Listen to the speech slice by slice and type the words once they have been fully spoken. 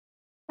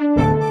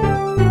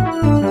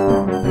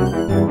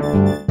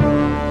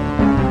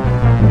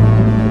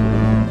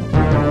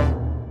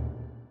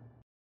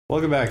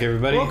Welcome back,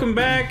 everybody. Welcome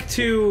back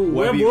to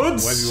Webby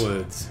Webwoods.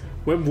 Woods.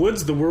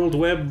 Webwoods, the World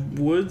Web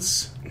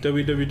Woods.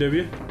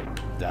 www.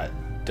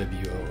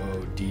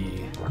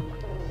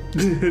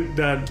 .wood.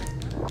 Dot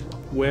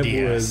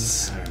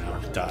Webwoods. I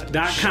don't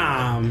know.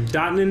 .com.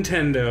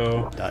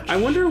 .nintendo. Dot I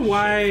wonder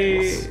why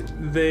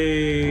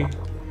shitface.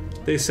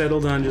 they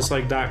settled on just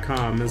like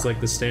 .com as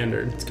like the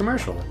standard. It's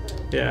commercial.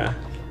 Yeah.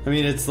 I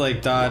mean, it's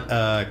like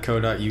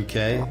 .co.uk.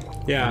 Yeah.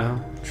 You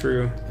know?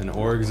 True. And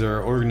orgs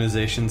or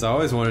organizations. I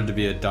always wanted to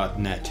be a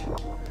 .net.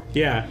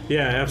 Yeah.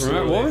 Yeah. Absolutely.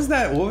 Remember, what was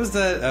that? What was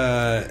that?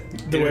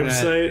 The internet,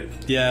 website.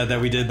 Yeah,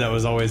 that we did. That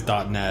was always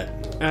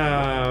 .net.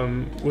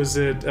 Was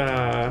it?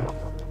 Oh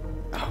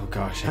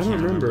gosh, I don't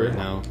can't remember it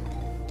now.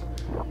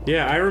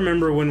 Yeah, I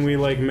remember when we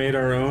like made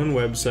our own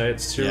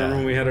websites. Do you remember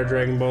when we had our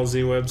Dragon Ball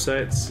Z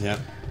websites? Yep.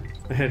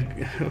 I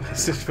had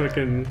was it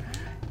fucking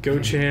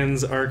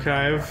Go-chan's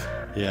archive.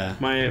 Yeah.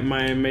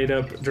 My made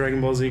up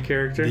Dragon Ball Z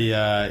character. Dude,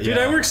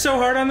 I worked so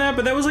hard on that,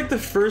 but that was like the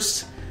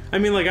first. I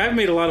mean, like I've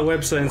made a lot of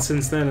websites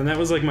since then, and that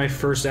was like my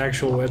first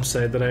actual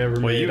website that I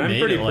ever made. I'm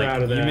pretty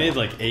proud of that. You made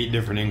like 8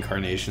 different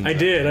incarnations. I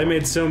did. I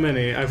made so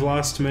many. I've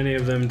lost many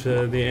of them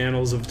to the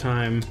annals of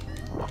time.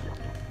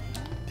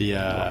 The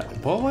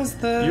what was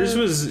the? Yours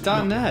was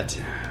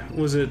 .net.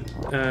 Was it?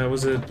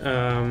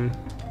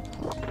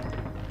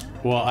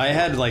 Well, I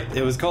had like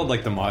it was called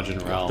like the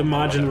Majin Realm. The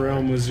Majin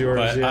Realm was yours.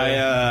 But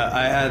yeah.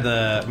 I had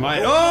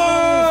my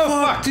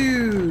fuck,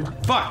 dude.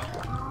 Fuck.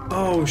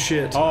 Oh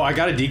shit. Oh, I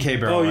got a DK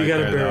barrel. Oh, you right got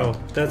there, a barrel. though.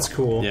 That's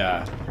cool.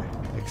 Yeah.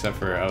 Except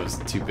for I was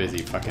too busy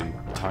fucking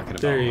talking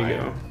about there you my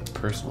go.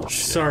 personal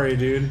shit. Sorry,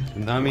 dude.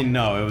 I mean,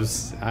 no, it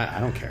was. I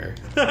don't care.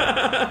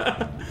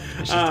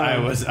 It's just, I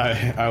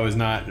was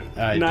not.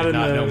 I not did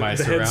not in know my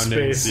the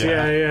surroundings.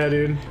 Headspace. Yeah,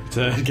 dude.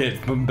 To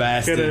get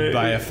bombasted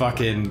by a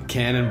fucking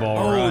cannonball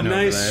run. Oh, over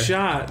nice there.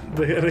 shot.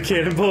 The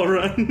cannonball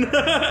run.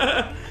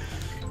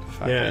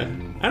 Yeah.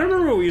 I don't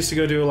remember what we used to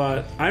go do a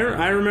lot. I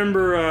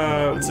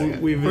remember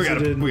we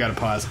visited. We gotta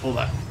pause. Hold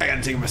on. I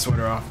gotta take my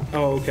sweater off.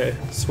 Oh, okay.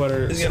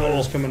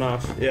 Sweater's coming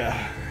off.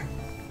 Yeah.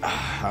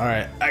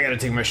 Alright, I gotta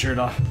take my shirt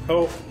off.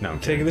 Oh, no,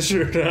 I'm taking the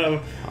shirt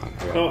off.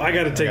 Oh, I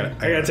gotta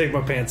take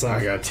my pants off.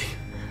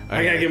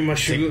 I gotta get my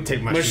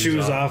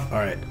shoes off.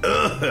 Alright.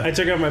 I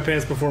took off my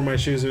pants before my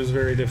shoes. It was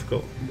very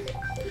difficult.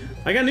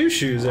 I got new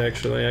shoes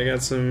actually. I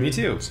got some. Me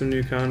too. Some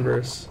new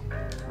Converse.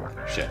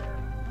 Shit.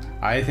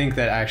 I think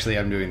that actually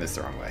I'm doing this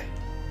the wrong way.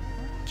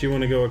 Do you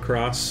want to go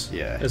across?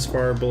 Yeah. As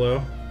far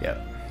below?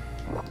 Yep.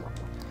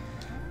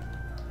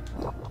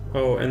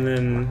 Oh, and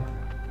then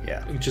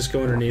yeah, you just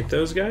go underneath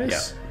those guys?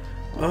 Yep.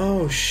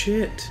 Oh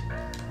shit.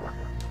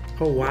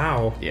 Oh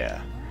wow.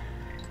 Yeah.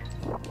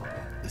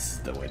 This is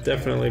the way.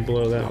 Definitely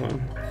below that one.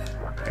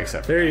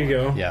 Except there you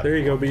go. Yeah. There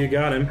you go, but you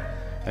got him.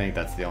 I think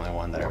that's the only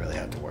one that I really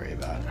have to worry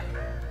about.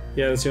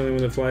 Yeah, that's the only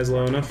one that flies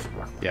low enough.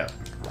 Yep.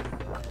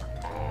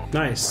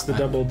 Nice. The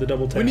double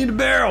tap. We need a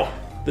barrel!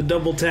 The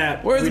double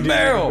tap. Where's the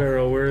barrel?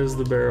 Where is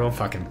the barrel?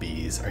 Fucking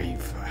bees. Are you...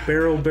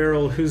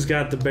 Barrel, who's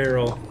got the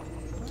barrel?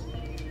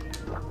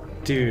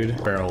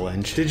 Dude. Barrel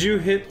Lynch. Did you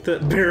hit the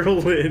barrel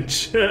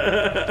lynch?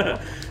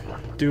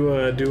 do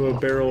a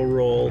barrel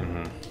roll.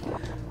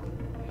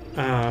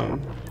 Mm-hmm.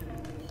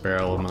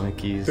 Barrel of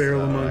Monkeys.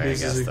 Barrel of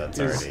Monkeys. I guess that's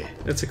already...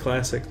 It's a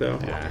classic, though.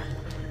 Yeah.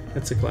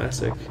 It's a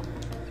classic.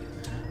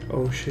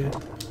 Oh, shit.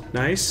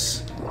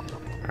 Nice.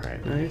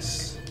 Alright.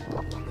 Nice.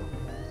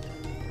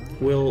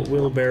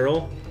 Will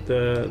barrel.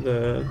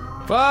 The...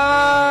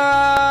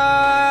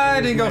 I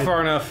didn't go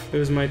far enough. It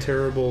was my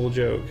terrible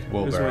joke.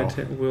 Will Barrel.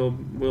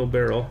 Will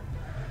Barrel.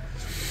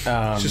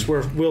 It's just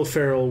Will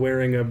Ferrell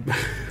wearing a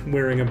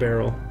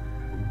barrel.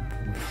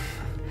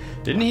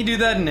 Didn't he do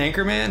that in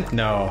Anchorman?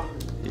 No,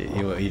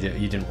 he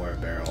didn't wear a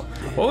barrel.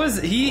 What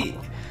was he?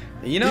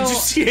 You know, did you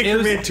see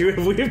Anchorman 2?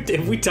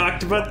 Have we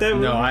talked about that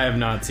movie? No, I have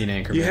not seen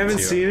Anchorman 2. You haven't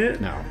seen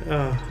it? No.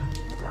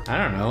 I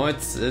don't know.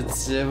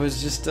 It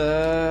was just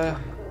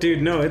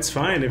Dude, no, it's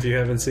fine if you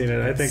haven't seen it.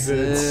 I think that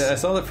it's... I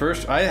saw the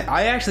first...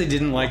 I actually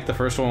didn't like the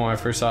first one when I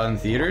first saw it in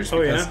theaters.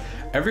 Because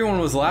everyone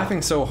was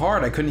laughing so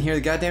hard I couldn't hear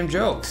the goddamn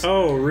jokes.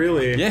 Oh,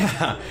 really?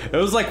 Yeah. It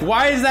was like,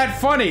 why is that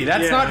funny?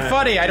 That's not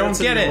funny. I don't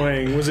get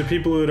annoying. It. Was it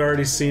people who had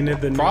already seen it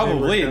that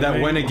probably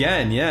that went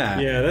again, yeah.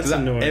 Yeah, that's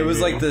annoying. It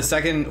was like the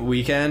second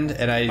weekend,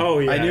 and I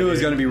knew it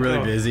was going to be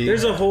really busy.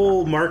 There's a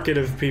whole market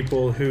of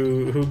people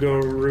who go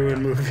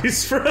ruin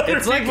movies for other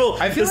people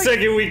the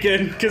second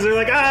weekend because they're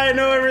like, I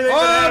know everything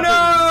that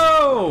happened.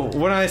 No!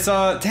 When I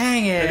saw,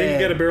 dang it! I think you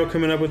got a barrel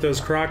coming up with those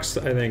Crocs.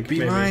 I think.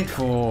 Be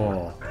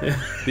mindful.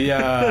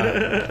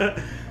 Yeah,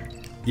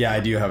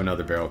 I do have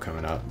another barrel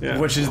coming up,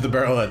 which is the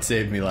barrel that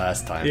saved me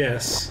last time.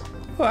 Yes.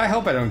 Well, I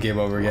hope I don't give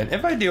over again.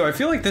 If I do, I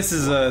feel like this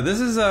is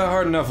a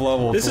hard enough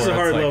level. This is a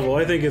hard level.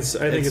 I think it's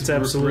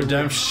absolutely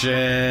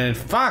redemption.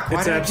 Fuck!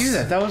 Why did I do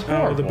that? That was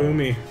horrible. Oh, the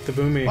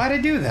boomy. Why'd I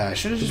do that? I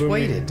should have just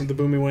waited. The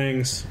boomy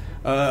wings.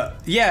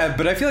 Yeah,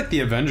 but I feel like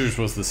the Avengers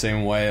was the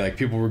same way. Like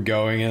people were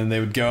going and they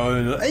would go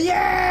and and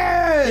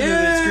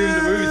then they'd scream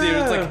the movie theater.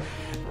 It's like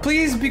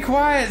Please be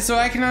quiet so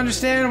I can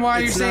understand why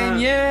you're saying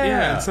yeah.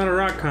 Yeah, it's not a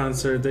rock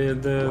concert.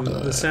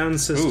 The sound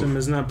system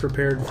is not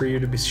prepared for you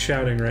to be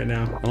shouting right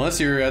now. Unless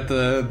you're at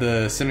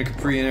the Cine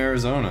Capri in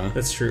Arizona.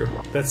 That's true.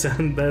 That's a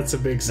big sound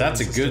system.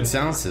 That's a good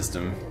sound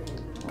system.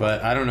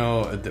 But I don't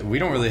know. We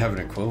don't really have an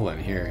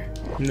equivalent here.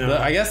 No.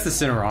 I guess the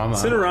Cinerama.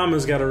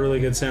 Cinerama's got a really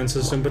good sound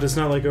system, but it's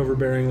not like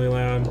overbearingly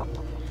loud.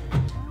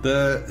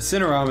 The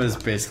Cinerama is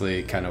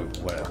basically kind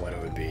of what it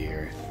would be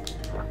here.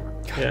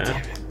 God damn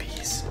it,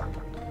 bees.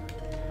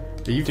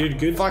 Are you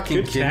good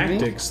fucking kidding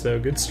tactics, though.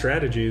 Good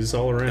strategies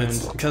all around.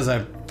 It's because I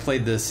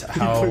played this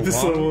how long?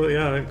 Level,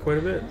 yeah, quite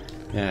a bit.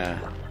 Yeah.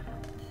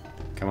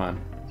 Come on.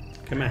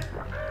 Come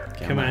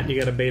on. You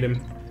gotta bait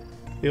him.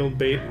 The old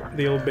bait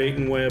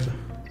and web.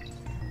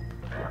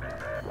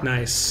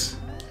 Nice.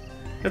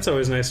 That's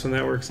always nice when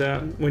that works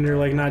out. When you're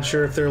like not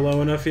sure if they're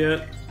low enough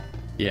yet.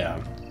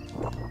 Yeah.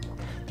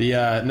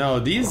 The no,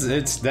 these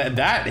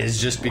that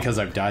is just because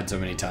I've died so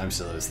many times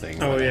to those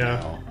things. Oh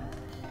yeah.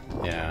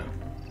 Yeah.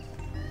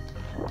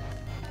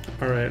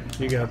 All right,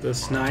 you got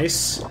this.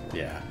 Nice.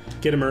 Yeah.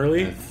 Get him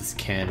early. This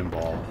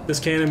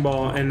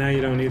cannonball. And now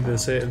you don't need the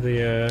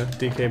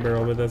DK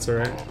barrel, but that's all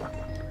right.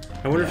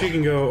 I wonder if you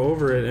can go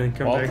over it and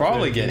come back. I'll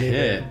probably get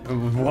hit.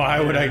 Why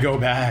would I go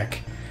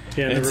back?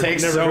 Yeah, it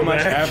takes so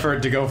much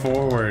effort to go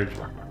forward.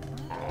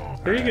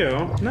 There you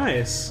go.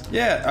 Nice.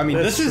 Yeah, I mean,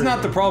 this is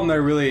not the problem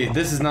that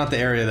this is not the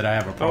area that I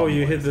have a problem. Oh,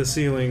 you hit the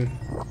ceiling.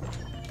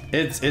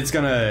 It's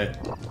gonna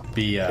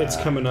be, it's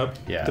coming up.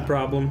 Yeah. The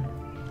problem.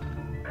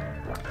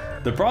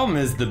 The problem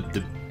is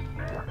and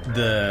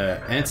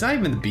it's not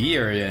even the B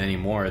area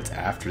anymore, it's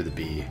after the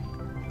B.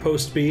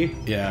 Post B?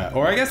 Yeah,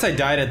 or I guess I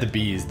died at the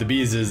B's. The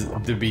B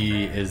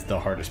is the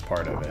hardest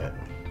part of it.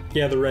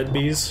 Yeah, the red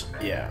bees.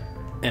 Yeah.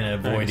 And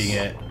avoiding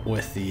it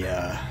with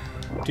the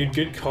Dude,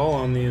 good call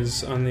on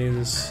these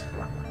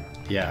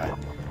Yeah.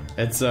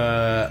 It's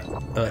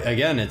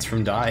again, it's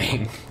from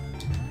dying.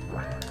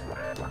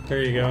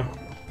 There you go.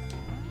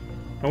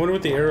 I wonder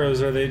what the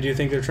arrows are. Do you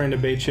think they're trying to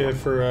bait you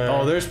for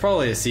oh, there's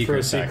probably a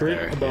secret.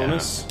 A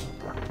bonus. Yeah.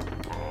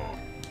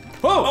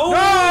 Oh,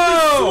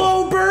 no!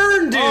 Slow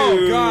burn, dude.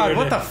 Oh god,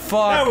 what the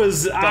fuck? That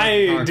was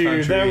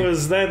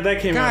that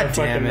came out of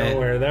fucking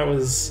nowhere. That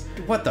was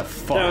what the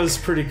fuck? That was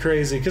pretty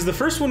crazy because the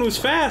first one was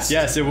fast.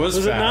 Yes, it was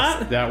fast. It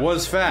not? That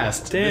was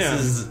fast. Damn.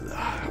 This is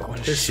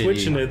they're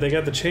switching it. They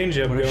got the change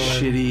up going. What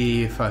a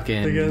shitty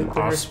fucking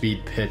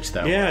off-speed pitch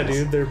that was. Yeah,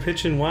 dude, they're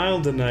pitching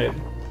wild tonight.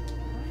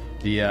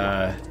 The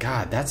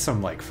god, that's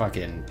some like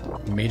fucking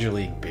Major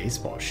League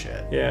Baseball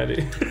shit. Yeah,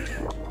 dude.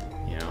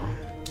 You know.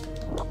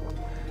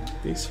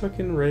 These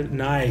fucking red...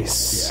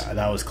 Nice. Yeah,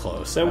 that was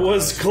close. That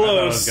was close. I thought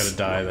I was gonna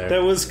die there.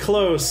 That was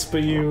close,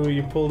 but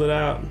you pulled it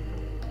out.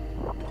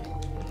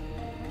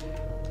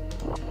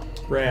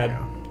 Rad.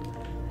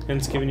 And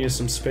it's giving you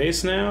some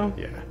space now.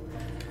 Yeah.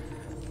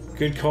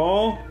 Good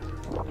call.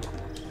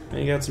 And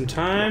you got some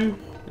time.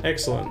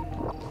 Excellent.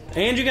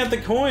 And you got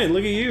the coin.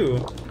 Look at you.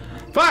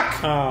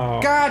 Fuck! Oh.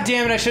 God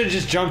damn it, I should have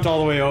just jumped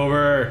all the way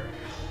over.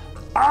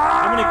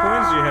 How many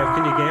coins do you have?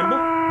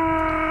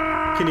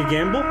 Can you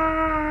gamble?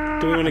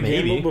 Do we want to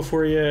gamble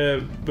before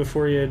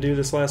you do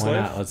this last life?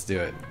 Why not? Let's do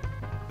it.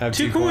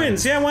 Two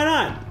coins. Yeah, why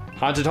not?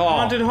 Haunted Hall.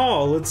 Haunted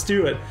Hall. Let's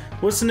do it.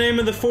 What's the name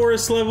of the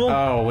forest level?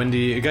 Oh,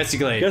 Gusty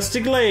Glade.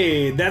 Gusty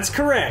Glade. That's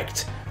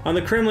correct. On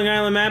the Kremling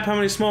Island map, how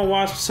many small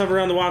wasps hover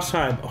around the wasp's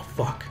hive? Oh,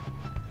 fuck.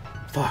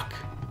 Fuck.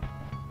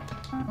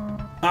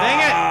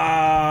 Dang it!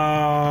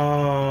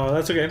 Oh,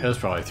 that's okay. It was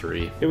probably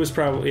 3. It was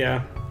probably,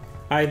 yeah.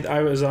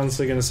 I was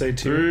honestly going to say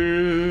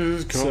 2.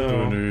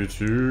 So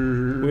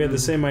we had the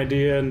same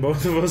idea, and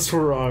both of us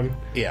were wrong.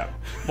 Yeah.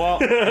 Well,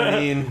 I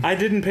mean... I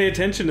didn't pay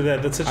attention to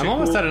that. That's such I'm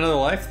almost at another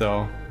life,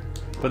 though.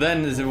 But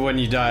then when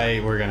you die,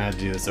 we're going to have to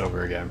do this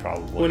over again,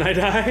 probably. When I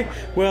die?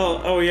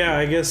 Well, oh yeah,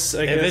 I guess...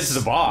 If it's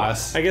the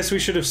boss. I guess we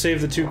should have saved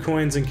the 2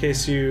 coins in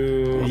case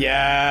you...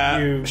 Yeah,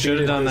 you should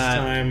have done that.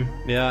 Time.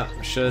 Yeah,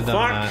 should have done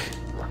that.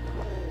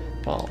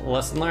 Well,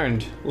 lesson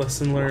learned.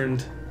 Lesson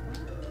learned.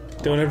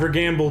 Don't ever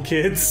gamble,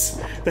 kids.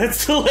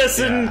 That's the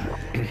lesson.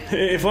 Yeah.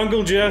 If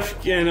Uncle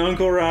Jeff and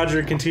Uncle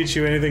Roger can teach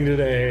you anything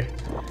today,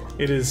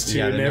 it is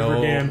to never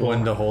gamble.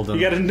 When to hold them.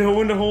 You gotta know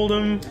when to hold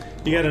them.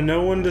 You gotta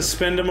know when to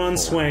spend them on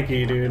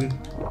swanky, dude.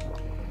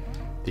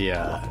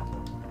 Yeah.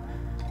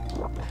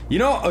 You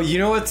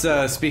know what's,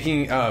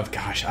 speaking of,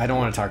 gosh, I don't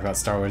want to talk about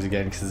Star Wars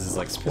again because this is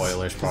like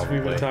spoilers probably.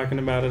 We've been talking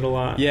about it a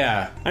lot.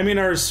 Yeah. I mean,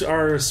 our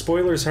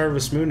Spoilers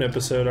Harvest Moon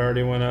episode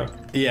already went up.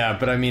 Yeah,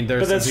 but I mean,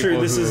 there's that's true.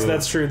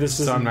 That's true. This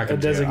is I'm not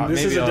gonna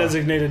this is a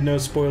designated no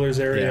spoilers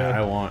area.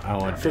 Yeah, I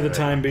won't for the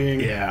time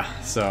being. Yeah,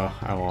 so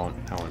I won't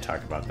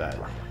talk about that.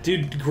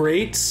 Dude,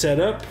 great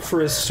setup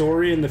for a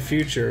story in the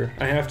future,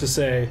 I have to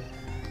say.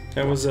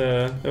 That was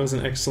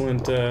an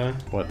excellent.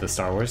 What, the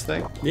Star Wars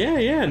thing?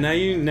 Yeah. Now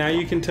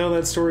you can tell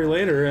that story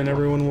later, and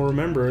everyone will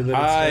remember that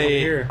it's over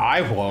here. I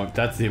won't.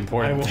 That's the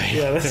important thing.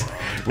 Yeah, that's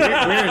we're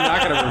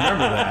not going to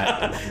remember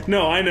that.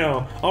 No, I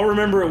know. I'll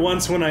remember it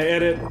once when I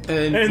edit,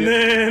 and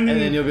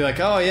then you'll be like,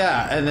 oh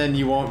yeah, and then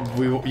you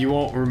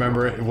won't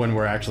remember it when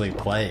we're actually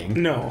playing.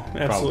 No,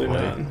 absolutely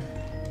not.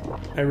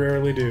 I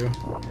rarely do.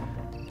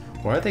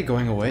 Why are they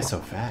going away so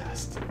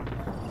fast?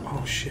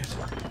 Oh shit.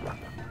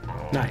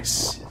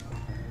 Nice.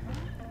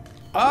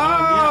 Oh,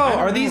 I don't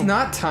are these know.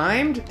 not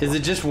timed? Is it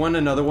just when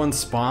another one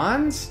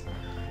spawns?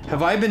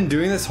 Have I been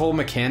doing this whole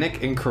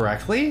mechanic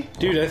incorrectly?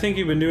 Dude, I think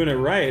you've been doing it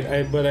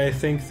right. But I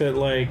think that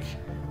like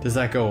Does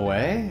that go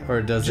away,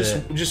 or does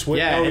it? just wait.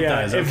 Yeah, Oh it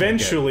yeah, does. Okay,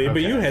 eventually. good.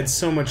 But you Okay. had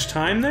so much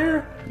time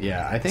there,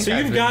 Yeah, I think. so I've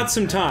you've been- got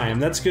some time.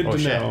 That's good Oh, to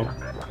shit. know.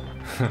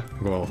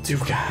 Well,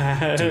 You've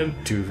got too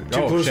too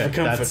close shit, for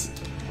comfort.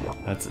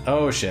 That's.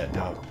 Oh shit!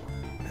 No,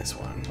 this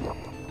one.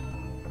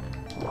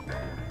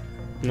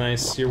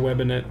 Nice, you're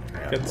webbing it.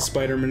 Got the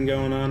Spider-Man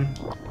going on.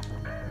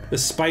 The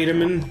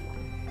Spider-Man.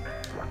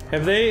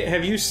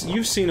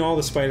 You've seen all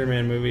the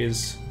Spider-Man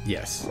movies?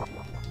 Yes,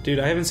 Dude,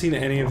 I haven't seen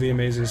any of the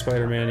Amazing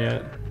Spider-Man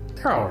yet.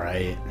 they're all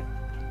right.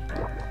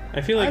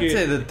 I feel like I'd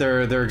say that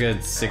they're a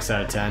good 6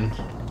 out of 10.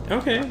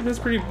 okay, that's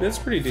pretty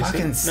decent.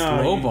 Fucking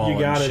slow ball you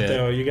got and it shit.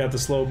 though. You got the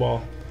slow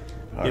ball.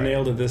 All You right.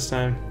 nailed it this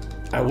time.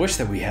 I wish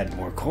that we had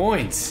more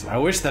coins. I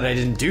wish that I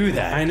didn't do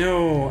that. I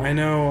know.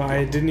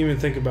 I didn't even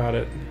think about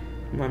it.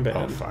 My bad.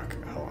 Oh fuck!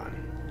 Hold on.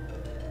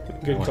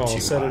 Good went call. too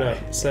Set it high.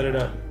 up. Set it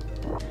up.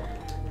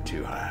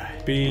 Too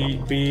high.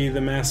 Be the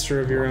master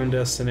of your own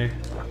destiny.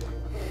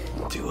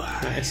 Too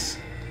high. Nice.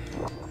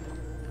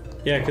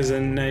 Yeah, because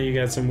then now you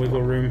got some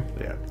wiggle room.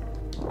 Yeah.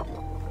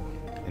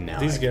 And now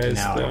These guys,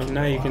 now though,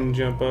 now you go can up.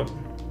 jump up.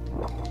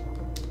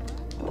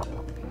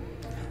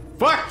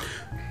 Fuck!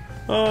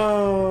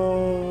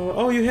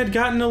 Oh, you had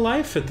gotten a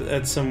life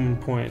at some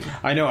point.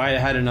 I know. I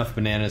had enough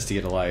bananas to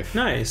get a life.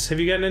 Nice. Have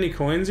you gotten any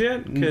coins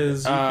yet?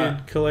 Because you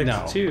could collect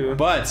no. two.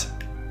 But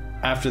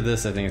after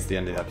this, I think it's the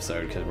end of the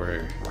episode because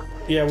we're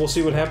Yeah, we'll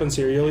see what happens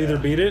here. You'll either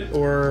beat it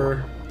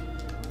or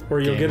you'll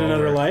game get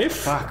another over. life.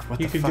 Fuck! What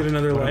you the could fuck? get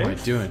another what life. am I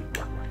doing?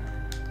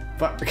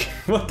 Fuck!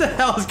 What the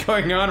hell is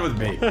going on with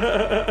me?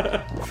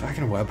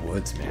 Fucking Web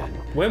Woods, man.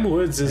 Web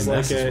Woods is It like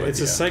messes with it's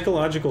a you.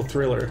 psychological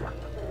thriller.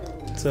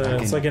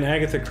 It's like an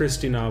Agatha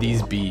Christie novel.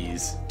 These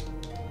bees.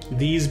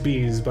 These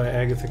Bees by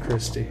Agatha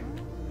Christie.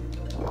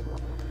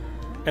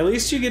 At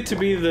least you get to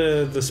be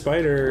the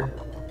spider.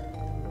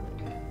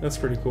 That's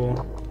pretty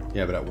cool.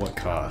 Yeah, but at what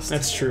cost?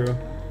 That's true.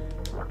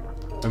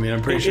 I mean,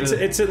 I'm pretty sure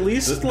It's at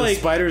least the like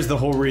spider's the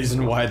whole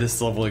reason why this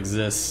level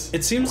exists.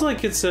 it seems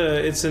like it's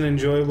an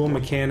enjoyable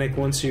mechanic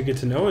once you get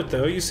to know it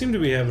though. You seem to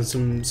be having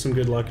some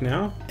good luck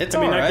now. It's I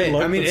mean, all not good right.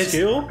 luck, I mean, but it's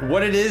skill.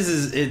 what it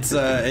is it's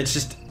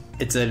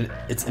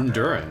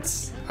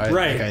endurance.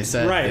 Right. Like I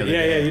said, right. the other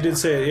Yeah, day. you did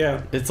say it.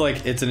 Yeah. It's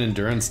like it's an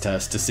endurance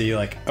test to see,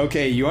 like,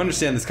 okay, you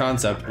understand this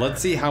concept.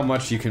 Let's see how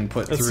much you can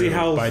put Let's through see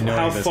how by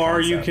knowing this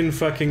far you concept. can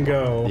fucking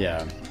go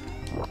Yeah,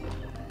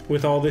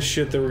 with all this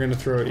shit that we're gonna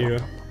throw at you.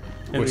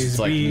 And which these is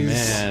like, bees.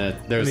 man,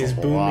 there's and a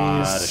these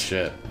lot boomies. of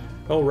shit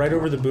Oh, right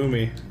over the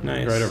boomy.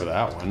 Nice. right over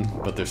that one,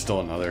 but there's still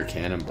another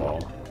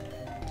cannonball.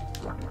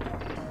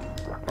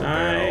 Or barrel.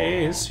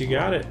 Nice. You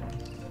got it.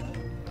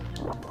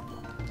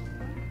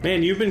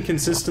 Man, you've been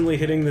consistently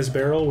hitting this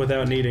barrel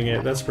without needing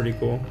it. That's pretty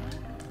cool.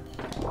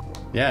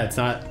 Yeah, it's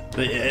not.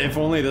 If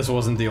only this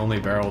wasn't the only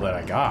barrel that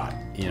I got,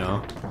 you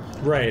know.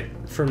 Right.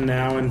 From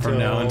now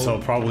until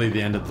Probably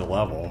the end of the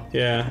level.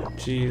 Yeah,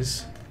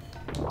 jeez.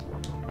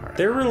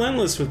 They're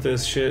relentless with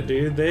this shit,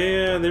 dude.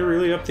 They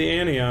really up the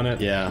ante on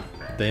it. Yeah,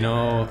 they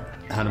know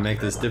how to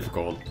make this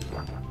difficult.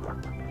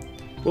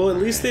 Well, at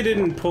least they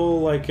didn't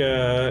pull like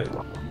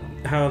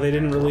how they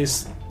didn't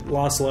release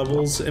Lost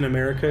Levels in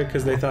America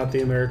because they thought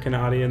the American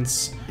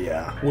audience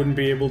Yeah. wouldn't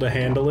be able to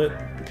handle it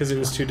because it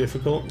was too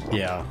difficult.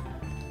 Yeah.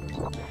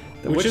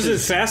 Which is a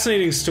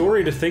fascinating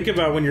story to think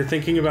about when you're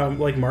thinking about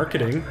like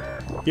marketing.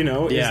 You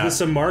know, Yeah. is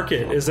this a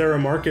market? Is there a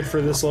market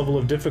for this level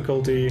of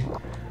difficulty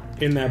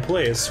in that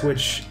place?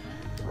 Which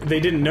they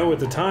didn't know at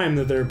the time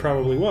that there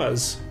probably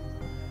was.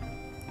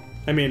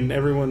 I mean,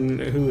 everyone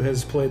who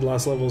has played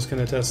Lost Levels can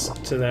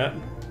attest to that,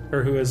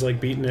 or who has like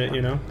beaten it,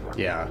 you know.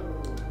 Yeah.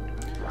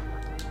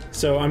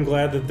 So I'm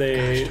glad that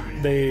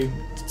they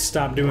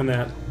stopped doing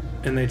that,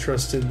 and they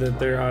trusted that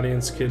their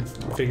audience could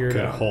figure it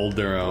Could out. hold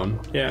their own.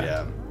 Yeah.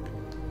 Yeah.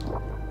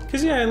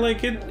 Because yeah,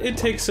 like it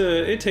takes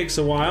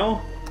a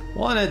while.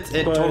 Well, and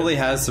it But- totally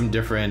has some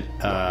different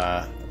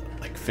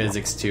like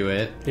physics to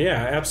it.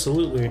 Yeah,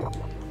 absolutely.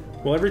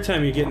 Well, every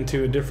time you get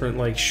into a different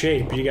like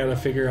shape, you got to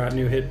figure out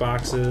new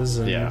hitboxes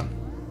and Yeah.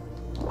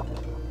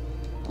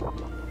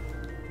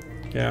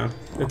 yeah.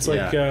 It's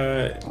like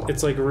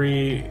it's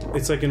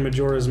like in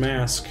Majora's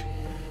Mask,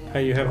 how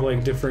you have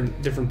like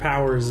different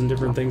powers and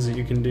different things that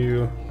you can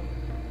do,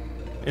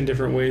 and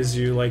different ways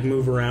you like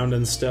move around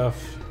and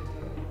stuff.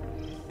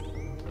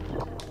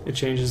 It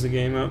changes the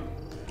game up.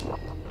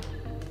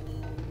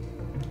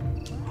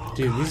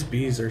 Dude, these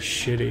bees are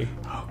shitty.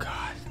 Oh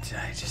god, did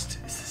I just?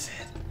 Is this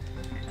it?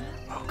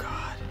 Oh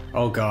god.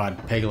 Oh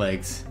god, peg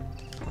legs.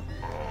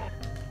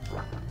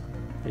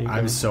 There you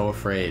I'm go. so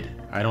afraid.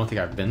 I don't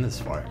think I've been this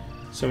far.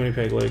 So many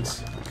peg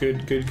legs.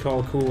 Good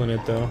call, cool in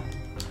it though.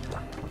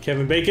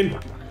 Kevin Bacon.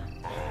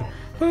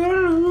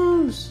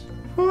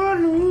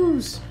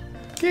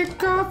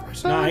 Kick off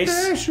Sunday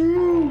Nice.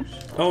 shoes.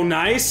 Oh,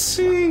 nice.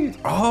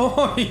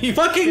 Oh, you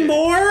Fucking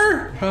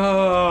more?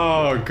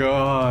 Oh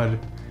god.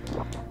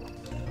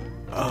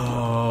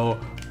 Oh,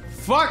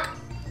 fuck.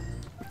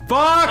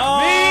 Fuck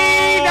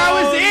me. That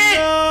was it.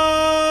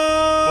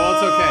 Well,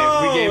 it's okay.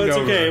 We gamed It's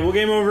over. okay. We'll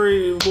game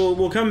over.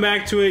 We'll come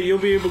back to it. You'll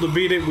be able to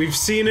beat it. We've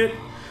seen it.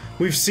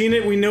 We've seen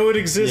it. We know it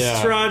exists,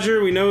 Yeah.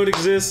 Roger. We know it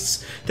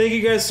exists. Thank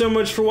you guys so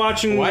much for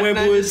watching Why didn't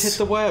I just Webwoods. hit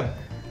the web?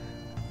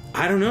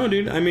 I don't know,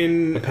 dude. I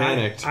mean,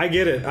 panicked. I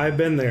get it. I've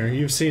been there.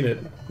 You've seen it.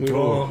 We've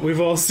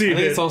all seen I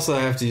think it. it's also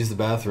I have to use the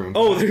bathroom.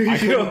 Oh, there you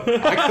go.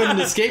 I couldn't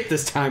escape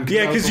this time.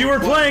 Yeah, because you were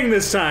playing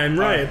this time,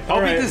 right? I'll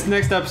All right. beat this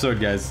next episode,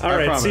 guys. All I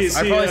right, promise. see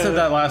I probably you, said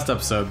that last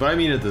episode, but I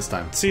mean it this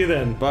time. See you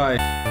then. Bye.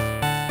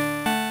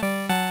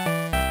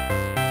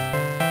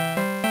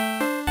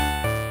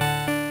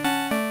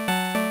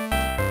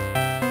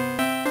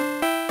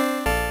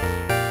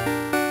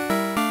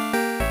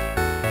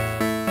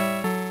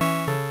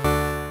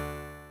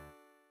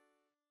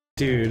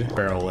 Dude,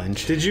 Barrel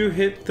lynch. did you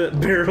hit the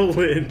barrel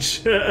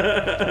lynch?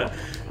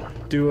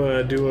 do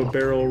a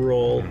barrel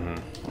roll.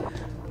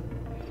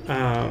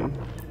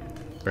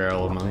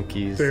 Barrel of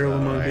monkeys. Barrel of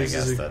Oh, monkeys I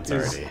guess is that's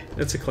already.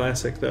 It's a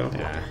classic though.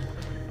 Yeah.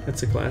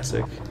 That's a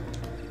classic.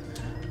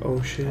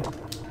 Oh shit.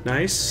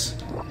 Nice.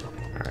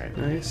 Alright.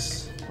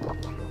 Nice.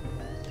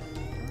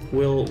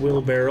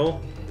 Will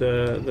barrel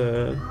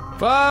the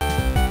Fuck!